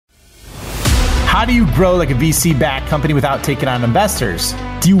How do you grow like a VC-backed company without taking on investors?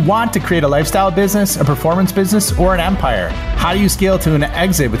 Do you want to create a lifestyle business, a performance business, or an empire? How do you scale to an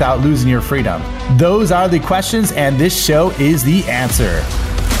exit without losing your freedom? Those are the questions, and this show is the answer.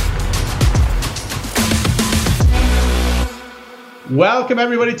 Welcome,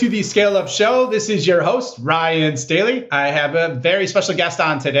 everybody, to the Scale Up Show. This is your host, Ryan Staley. I have a very special guest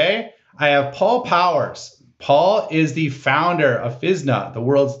on today. I have Paul Powers. Paul is the founder of FISNA, the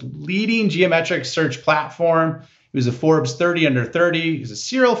world's leading geometric search platform. He was a Forbes 30 under 30. He's a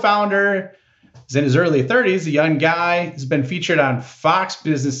serial founder. He's in his early 30s, a young guy. He's been featured on Fox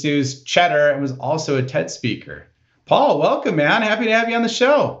Business News, Cheddar, and was also a TED speaker. Paul, welcome, man. Happy to have you on the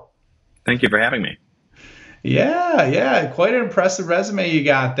show. Thank you for having me. Yeah. Quite an impressive resume you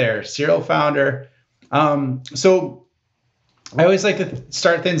got there. Serial founder. So I always like to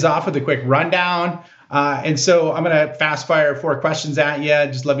start things off with a quick rundown. And so I'm going to fast fire 4 questions at you.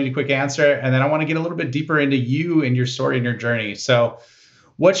 Just love you to quick answer. And then I want to get a little bit deeper into you and your story and your journey. So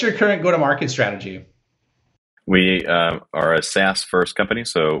what's your current go-to-market strategy? We are a SaaS first company.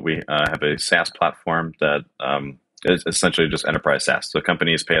 So we have a SaaS platform that is essentially just enterprise SaaS. So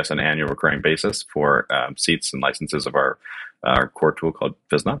companies pay us on an annual recurring basis for seats and licenses of our core tool called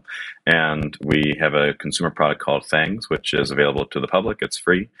FISNA. And we have a consumer product called Things, which is available to the public. It's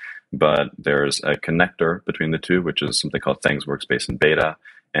free. But there's a connector between the two, which is something called Things Workspace in beta,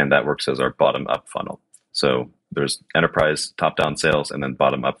 and that works as our bottom-up funnel. So there's enterprise top-down sales and then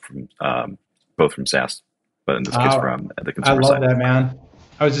bottom-up from both from SaaS, but in this case from the consumer side. I love that, man.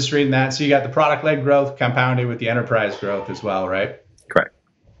 I was just reading that. So you got the product-led growth compounded with the enterprise growth as well, right? Correct.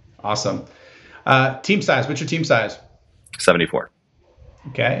 Awesome. Team size. What's your team size? 74.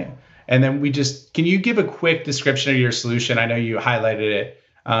 Okay. And then can you give a quick description of your solution? I know you highlighted it.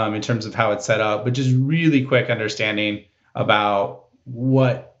 In terms of how it's set up, but just really quick understanding about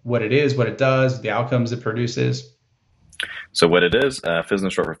what it is, what it does, the outcomes it produces. So what it is, FISNA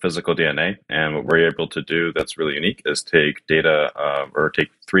is short for physical DNA, and what we're able to do that's really unique is take data or take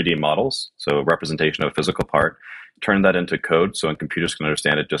 3D models, so representation of a physical part, turn that into code so computers can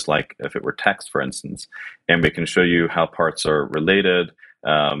understand it just like if it were text, for instance, and we can show you how parts are related.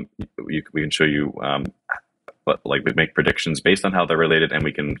 We can show you but we make predictions based on how they're related, and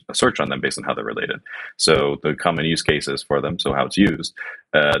we can search on them based on how they're related. So the common use cases for them, so how it's used.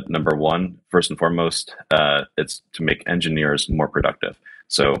 Number one, first and foremost, it's to make engineers more productive.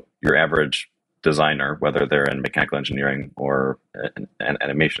 So your average designer, whether they're in mechanical engineering or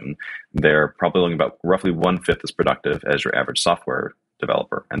animation, they're probably only about roughly 1/5 as productive as your average software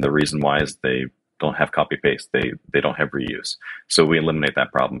developer. And the reason why is they don't have copy-paste. They don't have reuse. So we eliminate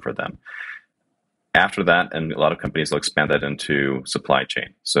that problem for them. After that, and a lot of companies will expand that into supply chain.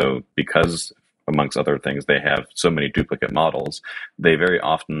 So because, amongst other things, they have so many duplicate models, they very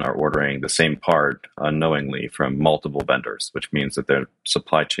often are ordering the same part unknowingly from multiple vendors, which means that their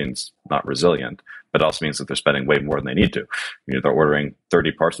supply chain's not resilient, but also means that they're spending way more than they need to. They're ordering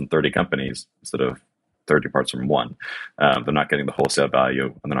 30 parts from 30 companies instead of 30 parts from one. They're not getting the wholesale value,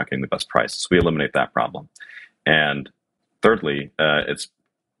 and they're not getting the best price. So we eliminate that problem. And thirdly, it's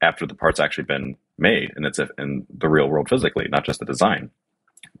after the part's actually been made, and it's in the real world physically, not just the design.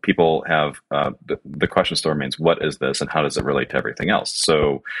 People have the question still remains, what is this and how does it relate to everything else?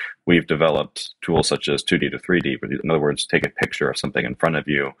 So we've developed tools such as 2D to 3D. In other words, take a picture of something in front of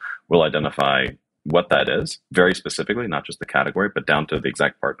you. We'll identify what that is very specifically, not just the category, but down to the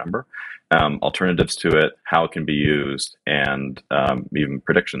exact part number, alternatives to it, how it can be used, and even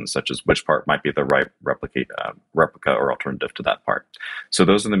predictions such as which part might be the right replica or alternative to that part. So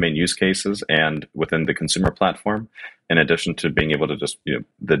those are the main use cases. And within the consumer platform, in addition to being able to just,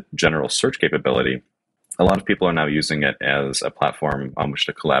 the general search capability, a lot of people are now using it as a platform on which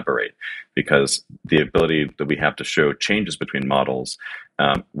to collaborate, because the ability that we have to show changes between models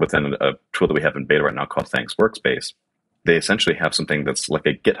within a tool that we have in beta right now called Things Workspace, they essentially have something that's like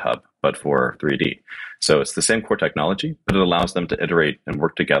a GitHub, but for 3D. So it's the same core technology, but it allows them to iterate and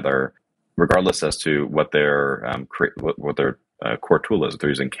work together regardless as to what their core tool is. If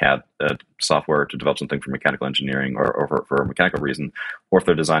they're using CAD software to develop something for mechanical engineering or for a mechanical reason, or if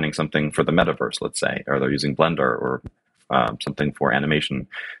they're designing something for the metaverse, let's say, or they're using Blender or something for animation,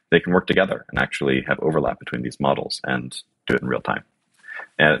 they can work together and actually have overlap between these models and do it in real time.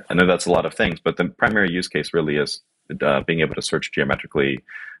 And I know that's a lot of things, but the primary use case really is being able to search geometrically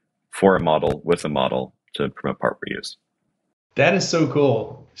for a model with a model to promote part reuse. That is so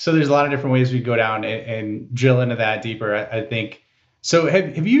cool. So there's a lot of different ways we go down and drill into that deeper, I think. So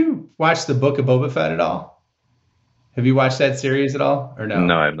have you watched the Book of Boba Fett at all? Have you watched that series at all or no?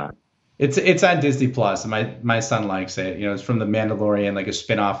 No, I have not. It's on Disney Plus. My son likes it. It's from The Mandalorian, like a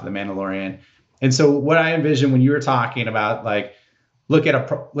spinoff of The Mandalorian. And so what I envision when you were talking about like look at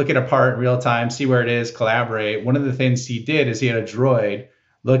a part in real time, see where it is, collaborate. One of the things he did is he had a droid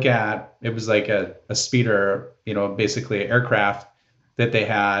look at, it was like a speeder, basically an aircraft that they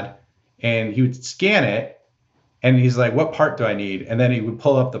had, and he would scan it, and he's like, what part do I need? And then he would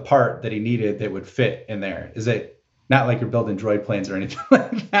pull up the part that he needed that would fit in there. Is it not like you're building droid planes or anything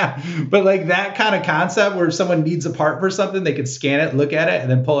like that, but like that kind of concept where if someone needs a part for something, they could scan it, look at it, and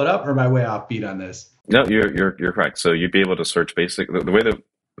then pull it up? Or am I way off beat on this? No, you're correct. So you'd be able to search the way that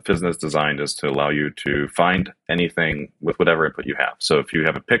Fizna is designed is to allow you to find anything with whatever input you have. So if you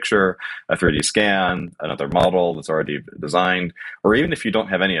have a picture, a 3D scan, another model that's already designed, or even if you don't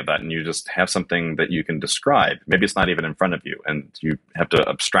have any of that and you just have something that you can describe, maybe it's not even in front of you and you have to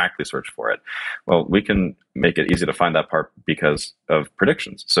abstractly search for it. Well, we can make it easy to find that part because of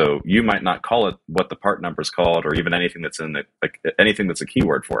predictions. So you might not call it what the part number is called or even anything that's in it, like anything that's a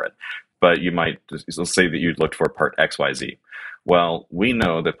keyword for it. But you might, let's say that you'd looked for part XYZ. Well, we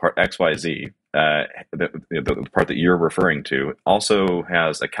know that part XYZ, the part that you're referring to, also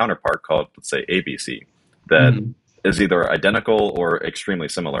has a counterpart called, let's say, ABC, that is either identical or extremely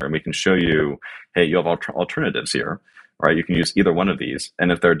similar. And we can show you, hey, you have alternatives here, right? You can use either one of these.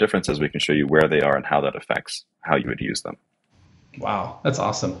 And if there are differences, we can show you where they are and how that affects how you would use them. Wow, that's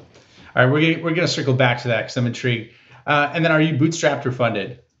awesome. All right, we're going to circle back to that because I'm intrigued. And then are you bootstrapped or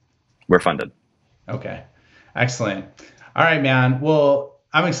funded? We're funded. Okay, excellent. All right, man. Well,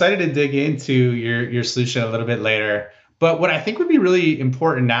 I'm excited to dig into your solution a little bit later. But what I think would be really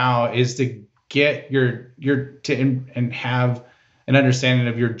important now is to get and have an understanding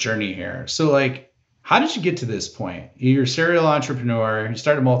of your journey here. So, like, how did you get to this point? You're a serial entrepreneur. You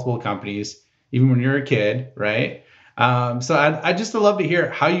started multiple companies, even when you were a kid, right? So I'd just love to hear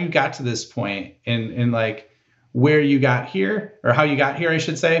how you got to this point and like where you got here, or how you got here, I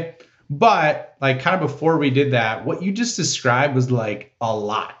should say. But like kind of before we did that, what you just described was like a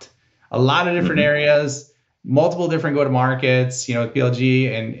lot of different areas, multiple different go-to-markets, with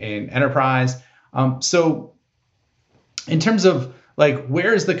PLG and enterprise. So in terms of like,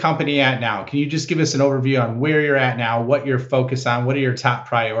 where is the company at now? Can you just give us an overview on where you're at now, what you're focused on, what are your top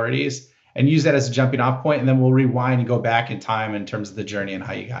priorities, and use that as a jumping off point, and then we'll rewind and go back in time in terms of the journey and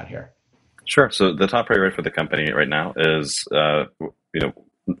how you got here. Sure. So the top priority for the company right now is,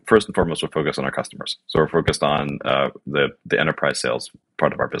 first and foremost, we're focused on our customers. So we're focused on the enterprise sales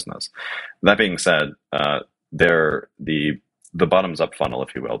part of our business. That being said, the bottoms up funnel,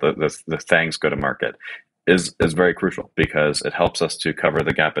 if you will, the Thangs go to market is very crucial because it helps us to cover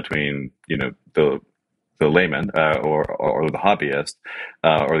the gap between the layman or the hobbyist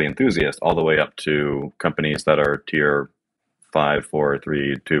or the enthusiast, all the way up to companies that are tier 5, 4,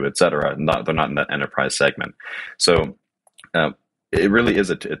 3, 2, etc. They're not in that enterprise segment. So it really is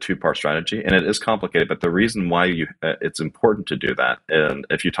a two-part strategy, and it is complicated. But the reason why it's important to do that, and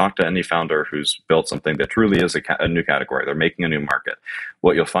if you talk to any founder who's built something that truly is a new category, they're making a new market,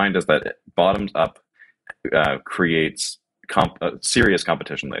 what you'll find is that bottoms up creates serious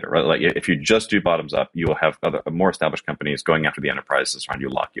competition later, right? Like if you just do bottoms up, you will have other more established companies going after the enterprises trying to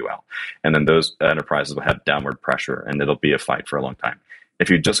lock you out. And then those enterprises will have downward pressure and it'll be a fight for a long time. If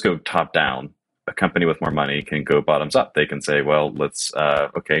you just go top down, a company with more money can go bottoms up. They can say, well,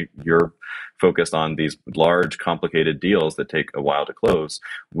 okay, you're focused on these large, complicated deals that take a while to close.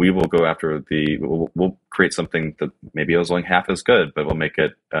 We will go after we'll create something that maybe is only half as good, but we'll make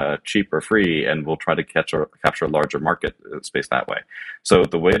it cheap or free, and we'll try to capture a larger market space that way. So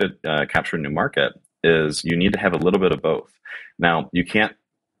the way to capture a new market is you need to have a little bit of both. Now, you can't,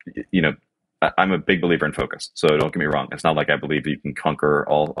 I'm a big believer in focus. So don't get me wrong. It's not like I believe you can conquer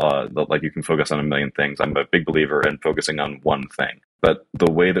all, like you can focus on a million things. I'm a big believer in focusing on one thing. But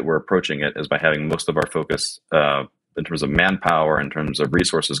the way that we're approaching it is by having most of our focus in terms of manpower, in terms of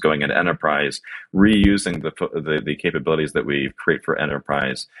resources going into enterprise, reusing the capabilities that we create for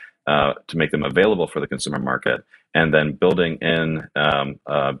enterprise to make them available for the consumer market, and then building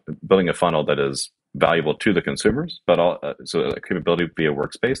a funnel that is valuable to the consumers, but so a capability via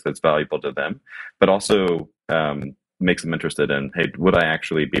workspace that's valuable to them, but also makes them interested in, hey, would I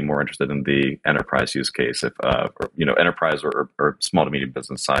actually be more interested in the enterprise use case if enterprise or small to medium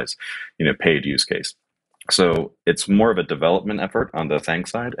business size, paid use case. So it's more of a development effort on the Thang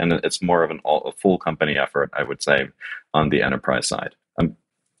side, and it's more of a full company effort, I would say, on the enterprise side.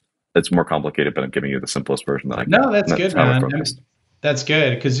 It's more complicated, but I'm giving you the simplest version that I can. No, that's good, man. That's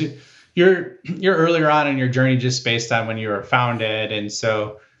good because you're earlier on in your journey, just based on when you were founded, and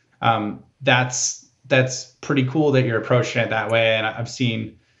so that's pretty cool that you're approaching it that way. And I've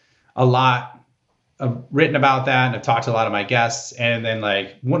seen a lot written about that and I've talked to a lot of my guests. And then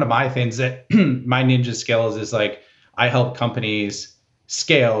like one of my things that my ninja skills is like I help companies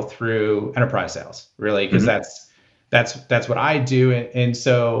scale through enterprise sales, really, because that's what I do. And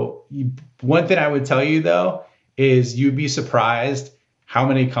so one thing I would tell you though is you'd be surprised how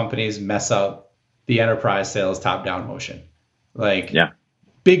many companies mess up the enterprise sales top-down motion, like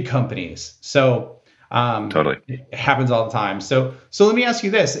big companies. So totally, it happens all the time. So let me ask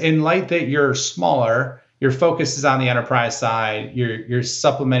you this: in light that you're smaller, your focus is on the enterprise side. You're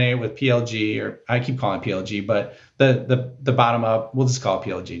supplementing it with PLG, or I keep calling it PLG, but the bottom up, we'll just call it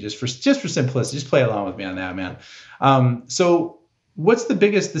PLG, just for simplicity. Just play along with me on that, man. So what's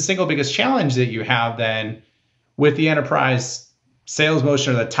the single biggest challenge that you have then with the enterprise sales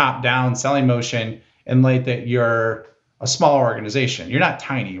motion or the top-down selling motion, in light that you're a smaller organization? You're not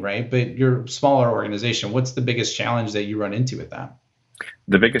tiny, right? But you're a smaller organization. What's the biggest challenge that you run into with that?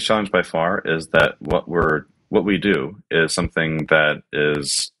 The biggest challenge by far is that what we do is something that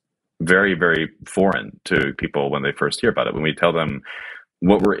is very, very foreign to people when they first hear about it. When we tell them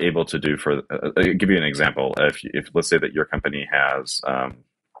what we're able to do for, I'll give you an example. If let's say that your company has,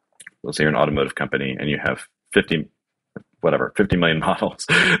 let's say you're an automotive company and you have 50 million models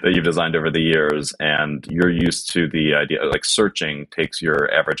that you've designed over the years, and you're used to the idea, like searching takes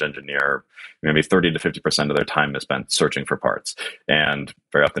your average engineer, maybe 30 to 50% of their time is spent searching for parts. And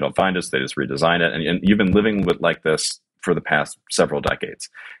very often they don't find us, they just redesign it. And you've been living with like this for the past several decades.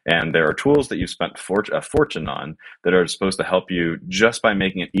 And there are tools that you've spent a fortune on that are supposed to help you just by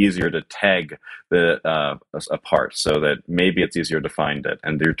making it easier to tag a part so that maybe it's easier to find it.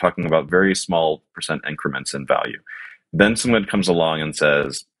 And you're talking about very small percent increments in value. Then someone comes along and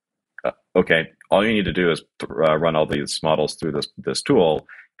says, okay, all you need to do is run all these models through this tool,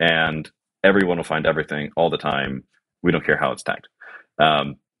 and everyone will find everything all the time. We don't care how it's tagged.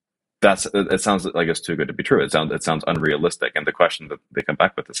 It sounds like it's too good to be true. It sounds unrealistic. And the question that they come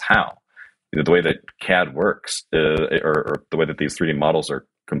back with is how. The way that CAD works, or the way that these 3D models are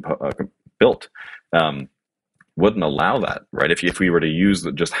built, wouldn't allow that, right? If we were to use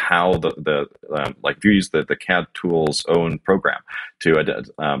just how if you use the CAD tool's own program to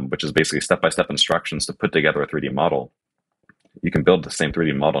which is basically step-by-step instructions to put together a 3D model, you can build the same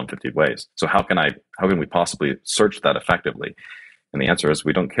 3D model in 50 ways. So how can we possibly search that effectively? And the answer is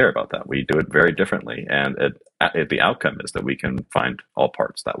we don't care about that. We do it very differently, and the outcome is that we can find all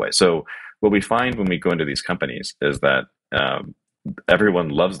parts that way. So what we find when we go into these companies is that everyone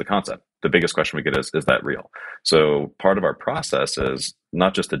loves the concept. The biggest question we get is that real? So part of our process is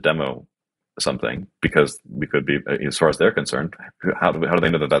not just to demo something, because we could be, as far as they're concerned, how do they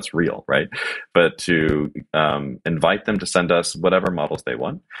know that that's real, right? But to invite them to send us whatever models they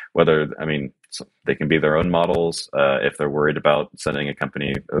want, they can be their own models. If they're worried about sending a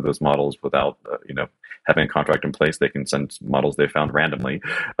company those models without, having a contract in place, they can send models they found randomly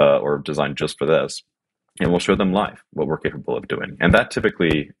or designed just for this. And we'll show them live what we're capable of doing. And that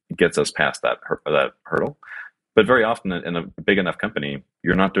typically gets us past that hurdle. But very often in a big enough company,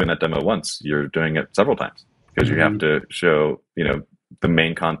 you're not doing that demo once, you're doing it several times, because you have to show, the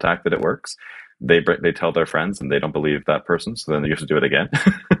main contact that it works. They tell their friends and they don't believe that person, so then you have to do it again.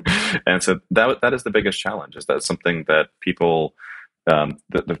 And so that is the biggest challenge, is that something that people,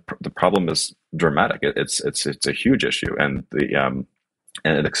 the problem is dramatic. It's a huge issue, and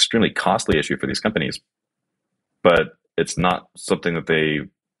and an extremely costly issue for these companies. But it's not something that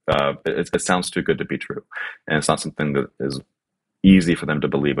it sounds too good to be true. And it's not something that is easy for them to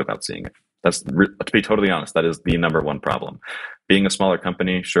believe without seeing it. To be totally honest, that is the number one problem. Being a smaller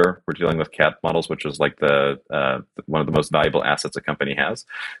company, sure, we're dealing with CAD models, which is like one of the most valuable assets a company has.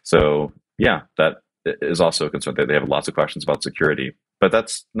 So yeah, that is also a concern. They have lots of questions about security, but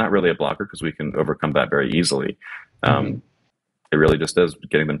that's not really a blocker, because we can overcome that very easily. It really just is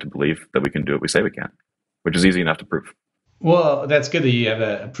getting them to believe that we can do what we say we can, which is easy enough to prove. Well, that's good that you have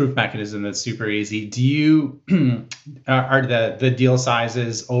a proof mechanism that's super easy. Do you are the deal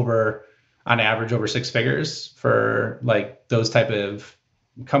sizes on average over 6 figures for like those type of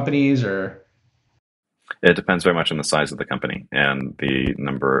companies, or? It depends very much on the size of the company and the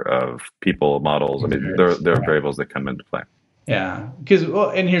number of people, models. I mean, there are variables that come into play. Yeah, because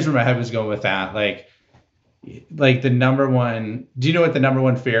and here's where my head was going with that. Like the number one. Do you know what the number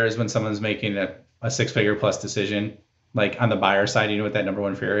one fear is when someone's making a 6-figure plus decision? Like on the buyer side, you know what that number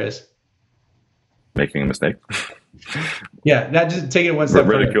one fear is? Making a mistake. Yeah, not just taking it one step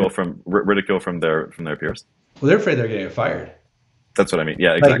ridicule from their peers. Well, they're afraid they're going to get fired. That's what I mean.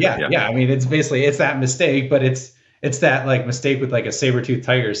 Yeah, exactly. Yeah. I mean, it's that mistake, but it's that like mistake with like a saber-toothed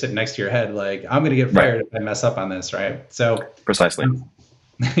tiger sitting next to your head. Like, I'm going to get fired if I mess up on this, right? So precisely.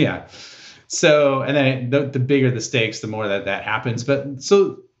 Yeah. So, and then the bigger the stakes, the more that happens. But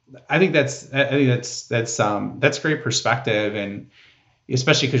so that's great perspective, and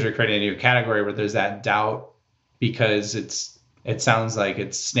especially because you're creating a new category where there's that doubt because it sounds like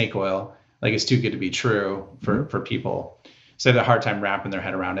it's snake oil, like it's too good to be true for people. So they have a hard time wrapping their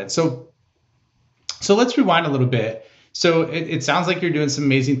head around it. So let's rewind a little bit. So it sounds like you're doing some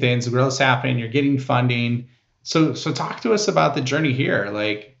amazing things. The growth's happening. You're getting funding. So talk to us about the journey here.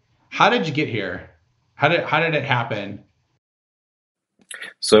 Like, how did you get here? How did it happen?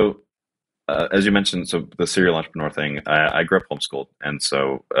 So, as you mentioned, so the serial entrepreneur thing, I grew up homeschooled, and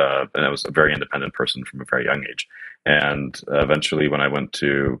so and I was a very independent person from a very young age. And eventually, when I went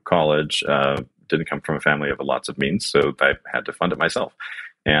to college, didn't come from a family of lots of means, so I had to fund it myself.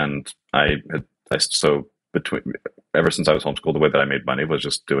 And so between ever since I was homeschooled, the way that I made money was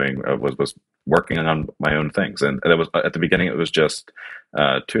just doing was working on my own things, and that was at the beginning. It was just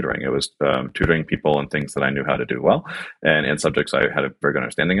tutoring. It was tutoring people and things that I knew how to do well, and subjects I had a very good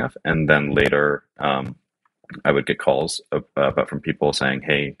understanding of. And then later, I would get calls from people saying,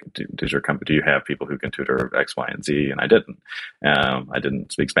 "Hey, does your company? Do you have people who can tutor X, Y, and Z?" And I didn't. I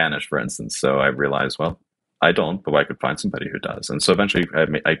didn't speak Spanish, for instance, so I realized, well, I don't, but I could find somebody who does. And so eventually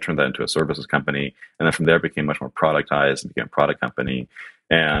I turned that into a services company. And then from there it became much more productized and became a product company.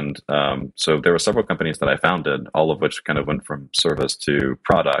 And so there were several companies that I founded, all of which kind of went from service to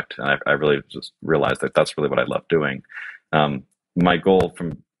product. And I really just realized that that's really what I love doing. My goal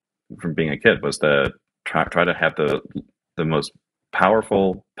from being a kid was to try to have the most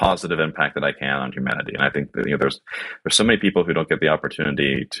powerful, positive impact that I can on humanity. And I think that, there's so many people who don't get the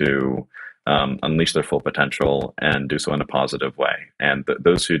opportunity to unleash their full potential and do so in a positive way. And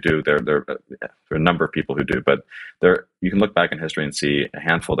those who do, there are a number of people who do, but you can look back in history and see a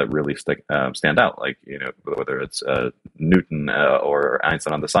handful that really stand out. Like, whether it's Newton or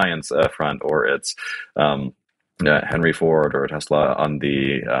Einstein on the science front, or it's Henry Ford or Tesla on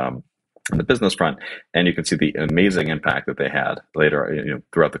the business front, and you can see the amazing impact that they had later,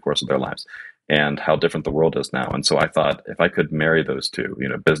 throughout the course of their lives, and how different the world is now. And so I thought, if I could marry those two,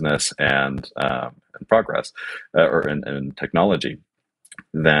 business and progress, and technology,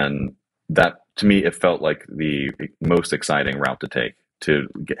 then that, to me, it felt like the most exciting route to take to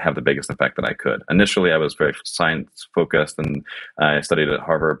have the biggest impact that I could. Initially, I was very science focused, and I studied at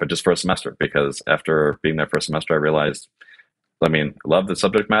Harvard, but just for a semester, because after being there for a semester, I realized, love the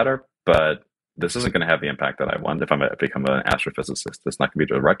subject matter, but this isn't going to have the impact that I want if I become an astrophysicist. It's not going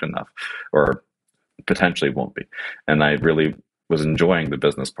to be direct enough, or potentially won't be. And I really was enjoying the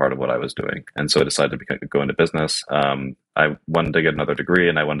business part of what I was doing. And so I decided to go into business. I wanted to get another degree,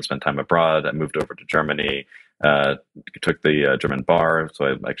 and I wanted to spend time abroad. I moved over to Germany, took the German bar. So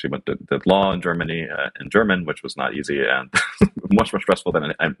I actually went to did law in Germany, in German, which was not easy and much more stressful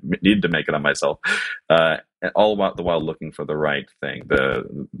than I needed to make it on myself. All the while looking for the right thing,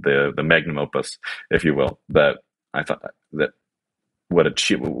 the magnum opus, if you will, that I thought that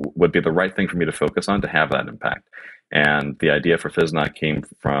would be the right thing for me to focus on to have that impact. And the idea for FISNA came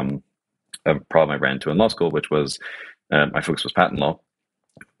from a problem I ran into in law school, which was my focus was patent law.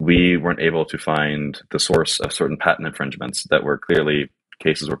 We weren't able to find the source of certain patent infringements that were clearly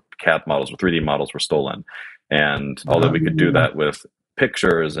cases where CAD models or 3D models were stolen. And although we could do that with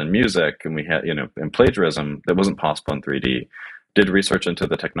pictures and music, and we had, and plagiarism, that wasn't possible in 3D. Did research into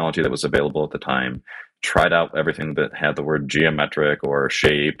the technology that was available at the time, tried out everything that had the word geometric or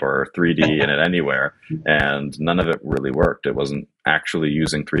shape or 3D in it anywhere, and none of it really worked. It wasn't actually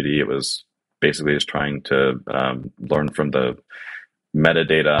using 3D. It was basically just trying to learn from the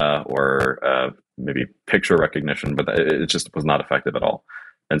metadata or maybe picture recognition, but it just was not effective at all.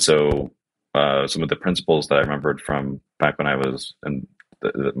 And so some of the principles that I remembered from back when I was in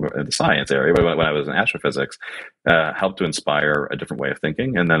the science area, when I was in astrophysics, helped to inspire a different way of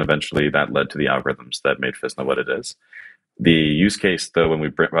thinking. And then eventually that led to the algorithms that made FISNA what it is. The use case, though, when we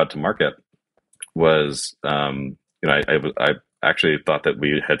brought to market was, I actually thought that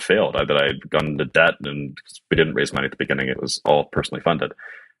we had failed, that I had gone into debt, and we didn't raise money at the beginning. It was all personally funded.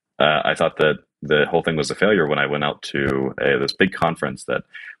 I thought that the whole thing was a failure when I went out to this big conference where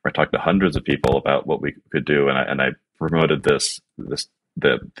I talked to hundreds of people about what we could do, and I promoted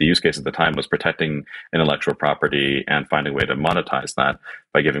the use case at the time was protecting intellectual property and finding a way to monetize that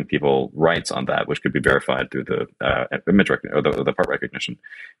by giving people rights on that, which could be verified through the image or the part recognition.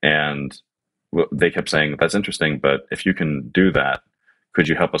 And they kept saying, "That's interesting, but if you can do that, could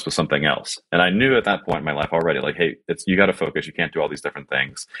you help us with something else?" And I knew at that point in my life already, like, hey, you got to focus. You can't do all these different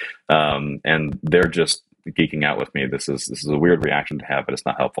things. And they're just geeking out with me. This is a weird reaction to have, but it's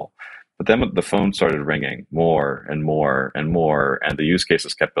not helpful. But then the phone started ringing more and more and more, and the use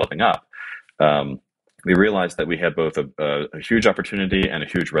cases kept building up. we realized that we had both a huge opportunity and a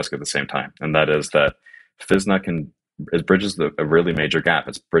huge risk at the same time, and that is that FISNA it bridges a really major gap.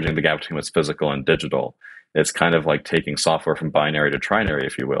 It's bridging the gap between what's physical and digital. It's kind of like taking software from binary to trinary,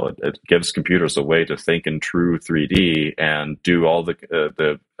 if you will. It gives computers a way to think in true 3D and do all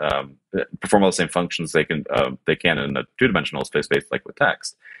perform all the same functions they can in a two-dimensional space, like with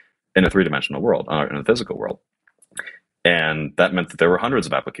text, in a three-dimensional world, in a physical world. And that meant that there were hundreds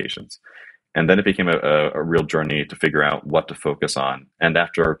of applications. And then it became a real journey to figure out what to focus on. And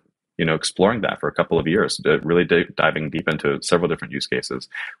after exploring that for a couple of years, really diving deep into several different use cases,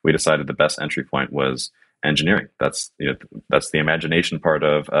 we decided the best entry point was engineering. That's the imagination part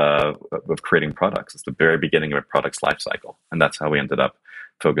of creating products. It's the very beginning of a product's life cycle, and that's how we ended up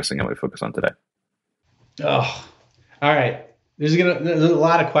focusing on what we focus on today. Oh, all right. There's a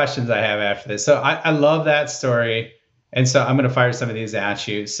lot of questions I have after this. So I love that story, and so I'm going to fire some of these at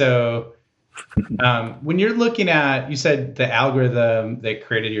you. So when you're looking at, you said the algorithm that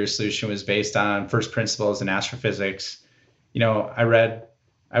created your solution was based on first principles in astrophysics. I read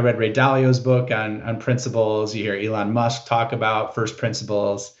Ray Dalio's book on principles. You hear Elon Musk talk about first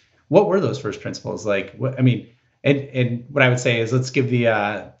principles. What were those first principles? Like, and what I would say is, let's give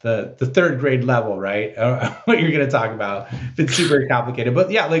the third grade level, right? What you're going to talk about. If it's super complicated,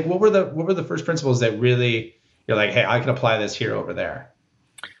 but yeah, like what were the first principles that really you're like, hey, I can apply this here over there?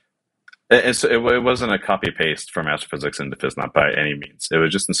 It wasn't a copy paste from astrophysics into FISNA by any means. It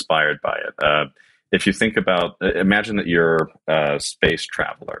was just inspired by it. If you think about, imagine that you're a space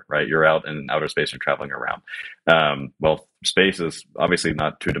traveler, right? You're out in outer space, you're traveling around. Well, space is obviously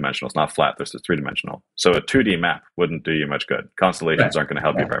not two-dimensional. It's not flat. This is three-dimensional. So a 2D map wouldn't do you much good. Constellations aren't going to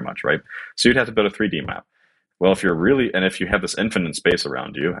help you very much, right? So you'd have to build a 3D map. Well, if you have this infinite space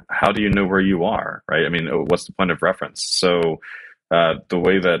around you, how do you know where you are, right? I mean, what's the point of reference? So the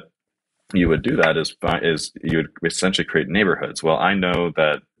way that you would do that is you would essentially create neighborhoods. Well, I know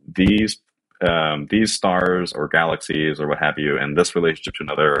that these stars or galaxies or what have you, and this relationship to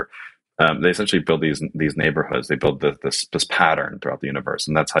another, they essentially build these neighborhoods. They build this pattern throughout the universe,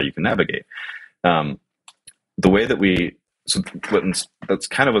 and that's how you can navigate. The way that that's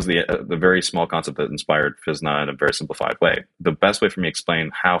kind of was the very small concept that inspired FISNA in a very simplified way. The best way for me to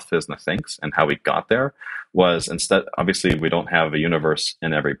explain how FISNA thinks and how we got there was, instead, obviously we don't have a universe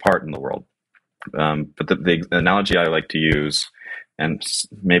in every part in the world, but the analogy I like to use, and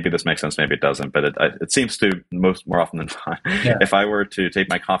maybe this makes sense, maybe it doesn't, but it seems to more often than not. Yeah. If I were to take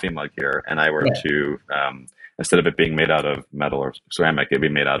my coffee mug here and I were to, instead of it being made out of metal or ceramic, it'd be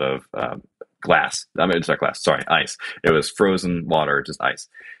made out of glass. Ice. It was frozen water, just ice.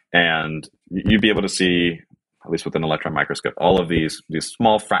 And you'd be able to see, at least with an electron microscope, all of these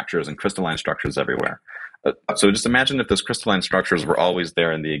small fractures and crystalline structures everywhere. So just imagine if those crystalline structures were always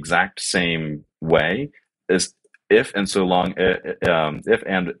there in the exact same way, under the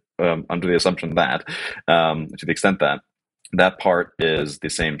assumption that, to the extent that that part is the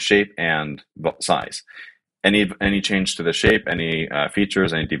same shape and size. Any change to the shape, any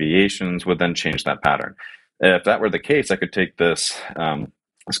features, any deviations would then change that pattern. If that were the case, I could take this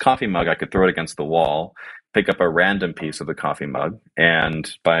coffee mug, I could throw it against the wall, pick up a random piece of the coffee mug,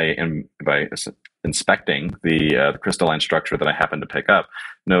 and by inspecting the crystalline structure that I happened to pick up,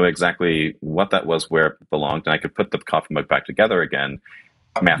 know exactly what that was, where it belonged, and I could put the coffee mug back together again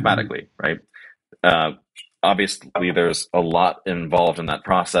mathematically, right? Obviously, there's a lot involved in that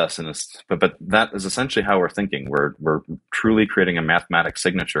process, but that is essentially how we're thinking. We're truly creating a mathematic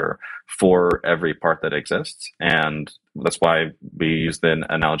signature for every part that exists, and that's why we use the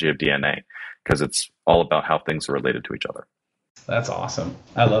analogy of DNA, because it's all about how things are related to each other. That's awesome.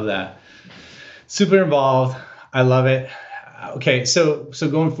 I love that. Super involved. I love it. Okay, so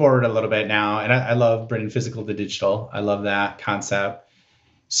going forward a little bit now, and I love bringing physical to digital. I love that concept.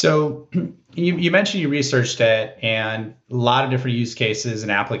 So you mentioned you researched it, and a lot of different use cases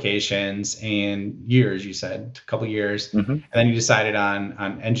and applications, and years, you said, a couple of years, and then you decided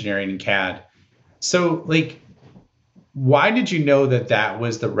on engineering and CAD. So like, why did you know that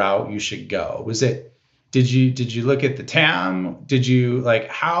was the route you should go? Did you look at the TAM? Did you like,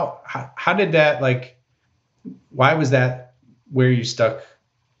 how did that, like, why was that where you stuck,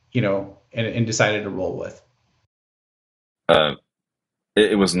 and decided to roll with?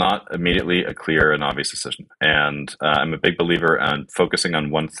 It was not immediately a clear and obvious decision. And I'm a big believer in focusing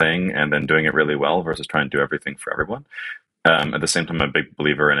on one thing and then doing it really well versus trying to do everything for everyone. At the same time, I'm a big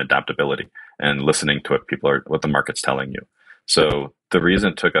believer in adaptability and listening to what the market's telling you. So the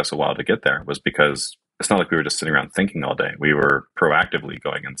reason it took us a while to get there was because it's not like we were just sitting around thinking all day. We were proactively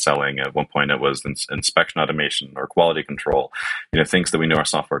going and selling. At one point, it was inspection automation or quality control, things that we knew our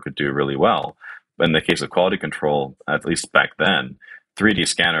software could do really well. But in the case of quality control, at least back then, 3D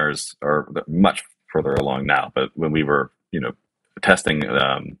scanners are much further along now. But when we were, testing,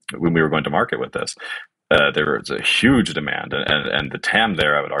 when we were going to market with this, there was a huge demand, and the TAM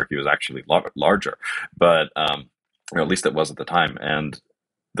there, I would argue, is actually larger, but or at least it was at the time. And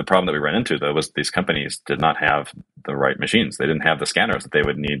the problem that we ran into, though, was these companies did not have the right machines. They didn't have the scanners that they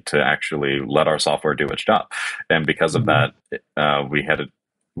would need to actually let our software do its job. And because of that, we had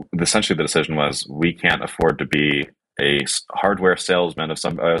essentially the decision was we can't afford to be a hardware salesman of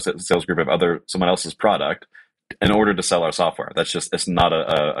some sales group of someone else's product in order to sell our software. It's not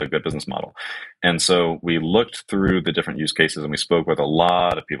a good business model. And so we looked through the different use cases, and we spoke with a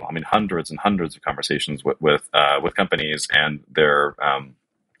lot of people. I mean, hundreds and hundreds of conversations with companies and their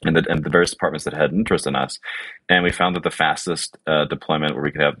and the various departments that had interest in us. And we found that the fastest deployment where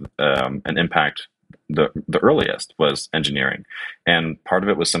we could have an impact the earliest was engineering. And part of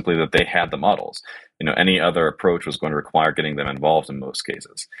it was simply that they had the models. Any other approach was going to require getting them involved in most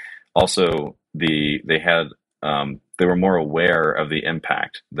cases. Also, they were more aware of the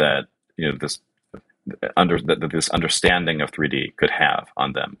impact that this understanding of 3D could have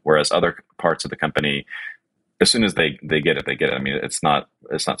on them, whereas other parts of the company, as soon as they get it, they get it. I mean, it's not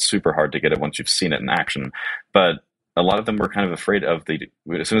super hard to get it once you've seen it in action, but a lot of them were kind of afraid of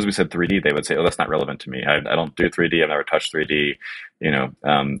as soon as we said 3D, they would say, "Oh, that's not relevant to me. I don't do 3D. I've never touched 3D.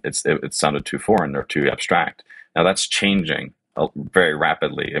 It sounded too foreign or too abstract." Now that's changing very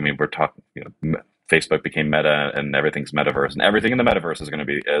rapidly. I mean, we're talking, Facebook became Meta, and everything's metaverse, and everything in the metaverse is going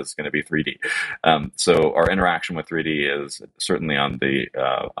to be 3D. So our interaction with 3D is certainly on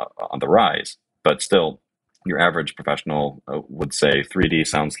the rise, but still, your average professional would say 3D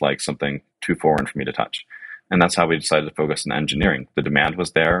sounds like something too foreign for me to touch. And that's how we decided to focus on engineering. The demand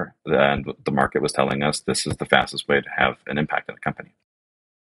was there, and the market was telling us this is the fastest way to have an impact in a company.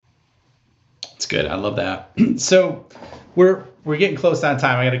 That's good. I love that. So we're getting close on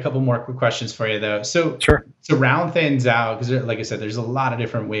time. I got a couple more quick questions for you, though. So sure. To round things out, because like I said, there's a lot of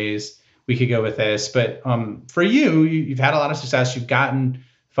different ways we could go with this. But for you've had a lot of success. You've gotten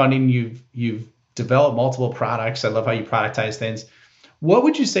funding. You've developed multiple products. I love how you productize things. What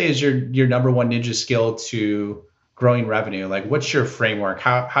would you say is your number one ninja skill to growing revenue? Like, what's your framework?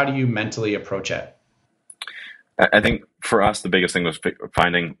 How do you mentally approach it? I think for us, the biggest thing was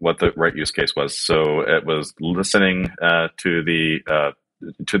finding what the right use case was. So it was listening to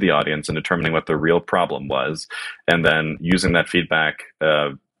the audience and determining what the real problem was, and then using that feedback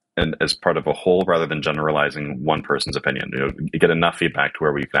and as part of a whole rather than generalizing one person's opinion. You get enough feedback to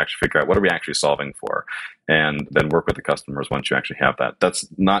where we can actually figure out what are we actually solving for, and then work with the customers once you actually have that. That's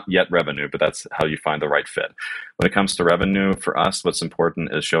not yet revenue, but that's how you find the right fit. When it comes to revenue, for us, what's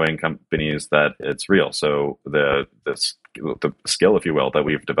important is showing companies that it's real. So the skill, if you will, that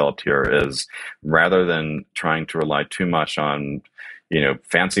we've developed here is, rather than trying to rely too much on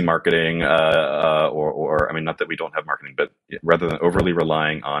fancy marketing, or I mean, not that we don't have marketing, but rather than overly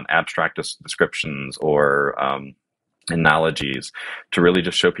relying on abstract descriptions or analogies, to really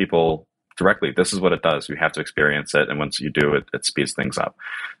just show people directly, this is what it does. You have to experience it, and once you do it, it speeds things up.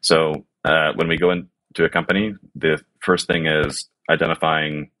 So when we go into a company, the first thing is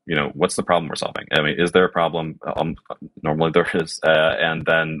identifying, what's the problem we're solving? I mean, is there a problem? Normally there is. And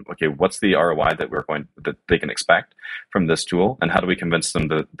then, okay, what's the ROI that they can expect from this tool? And how do we convince them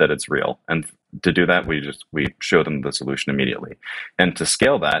that it's real? And to do that, we show them the solution immediately. And to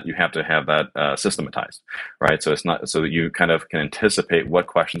scale that, you have to have that systematized, right? So it's not, so that you kind of can anticipate what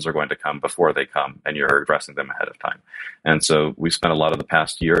questions are going to come before they come, and you're addressing them ahead of time. And so we spent a lot of the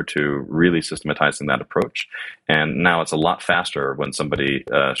past year or two really systematizing that approach. And now it's a lot faster when somebody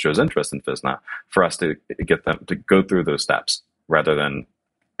shows interest in FISNA for us to get them to go through those steps, rather than,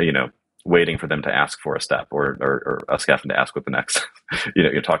 waiting for them to ask for a step, or us having to ask what the next,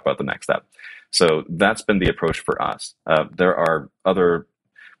 you talk about the next step. So that's been the approach for us. There are other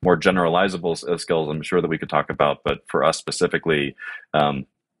more generalizable skills I'm sure that we could talk about, but for us specifically,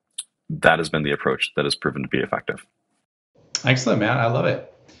 that has been the approach that has proven to be effective. Excellent, man. I love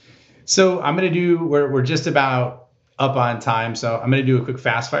it. So I'm going to do, we're just about up on time. So I'm going to do a quick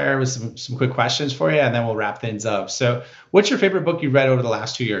fast fire with some quick questions for you, and then we'll wrap things up. So what's your favorite book you've read over the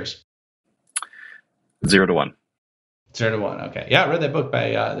last 2 years? 0 to 1. 0 to 1. Okay. Yeah, I read that book by,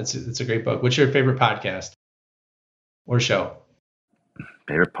 it's a great book. What's your favorite podcast or show?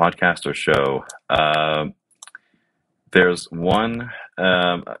 Favorite podcast or show? There's one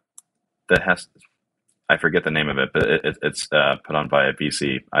that has, I forget the name of it, but it's put on by a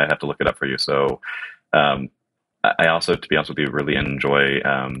VC. I have to look it up for you. So I also, to be honest with you, really enjoy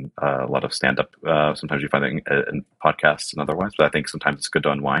a lot of stand-up. Sometimes you find it in podcasts and otherwise, but I think sometimes it's good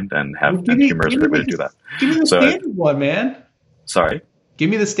to unwind and have humor is a great way to do that. Give me the stand-up one, man. Sorry? Give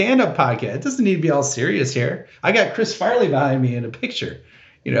me the stand-up podcast. It doesn't need to be all serious here. I got Chris Farley behind me in a picture,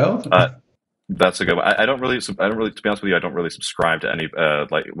 you know? That's a good one. I don't really, to be honest with you, I don't really subscribe to any,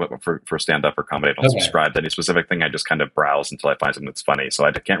 for stand-up or comedy. I don't subscribe to any specific thing. I just kind of browse until I find something that's funny. So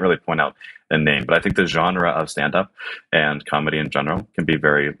I can't really point out a name, but I think the genre of stand-up and comedy in general can be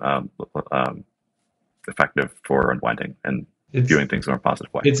very effective for unwinding and viewing things in a more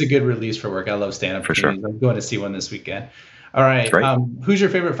positive way. It's a good release for work. I love stand-up. For sure. I'm going to see one this weekend. All right. Who's your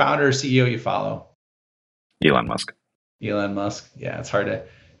favorite founder or CEO you follow? Elon Musk. Elon Musk. Yeah, it's hard to...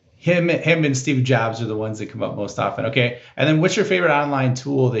 Him and Steve Jobs are the ones that come up most often. Okay. And then what's your favorite online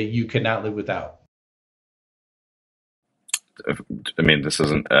tool that you could not live without? I mean, this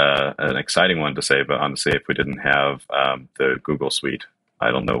isn't an exciting one to say, but honestly, if we didn't have the Google Suite, I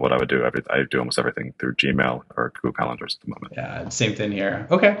don't know what I would do. I do almost everything through Gmail or Google Calendars at the moment. Yeah, same thing here.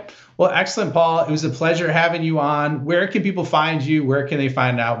 Okay. Well, excellent, Paul. It was a pleasure having you on. Where can people find you? Where can they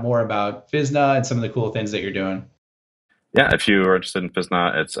find out more about FISNA and some of the cool things that you're doing? Yeah, if you are interested in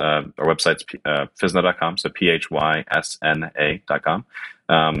FISNA, it's our website's physna.com, so physna.com.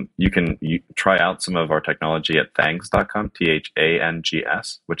 You can try out some of our technology at thangs.com,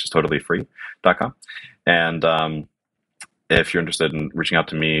 THANGS, which is totally free.com. And if you're interested in reaching out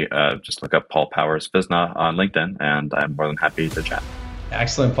to me, just look up Paul Powers FISNA on LinkedIn, and I'm more than happy to chat.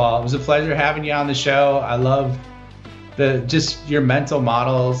 Excellent, Paul. It was a pleasure having you on the show. I love just your mental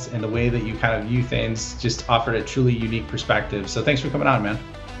models and the way that you kind of view things just offered a truly unique perspective. So thanks for coming on, man.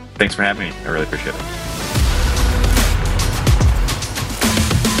 Thanks for having me. I really appreciate it.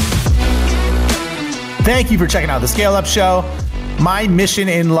 Thank you for checking out the Scale Up Show. My mission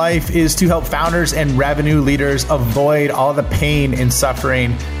in life is to help founders and revenue leaders avoid all the pain and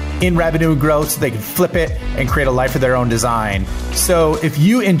suffering in revenue growth so they can flip it and create a life of their own design. So if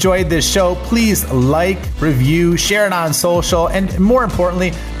you enjoyed this show, please like, review, share it on social, and more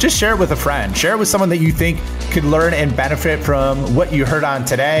importantly, just share it with a friend. Share it with someone that you think could learn and benefit from what you heard on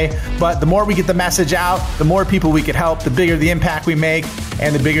today. But the more we get the message out, the more people we could help, the bigger the impact we make,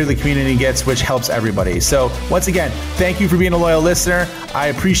 and the bigger the community gets, which helps everybody. So once again, thank you for being a loyal listener. I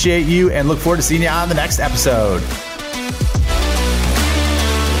appreciate you and look forward to seeing you on the next episode.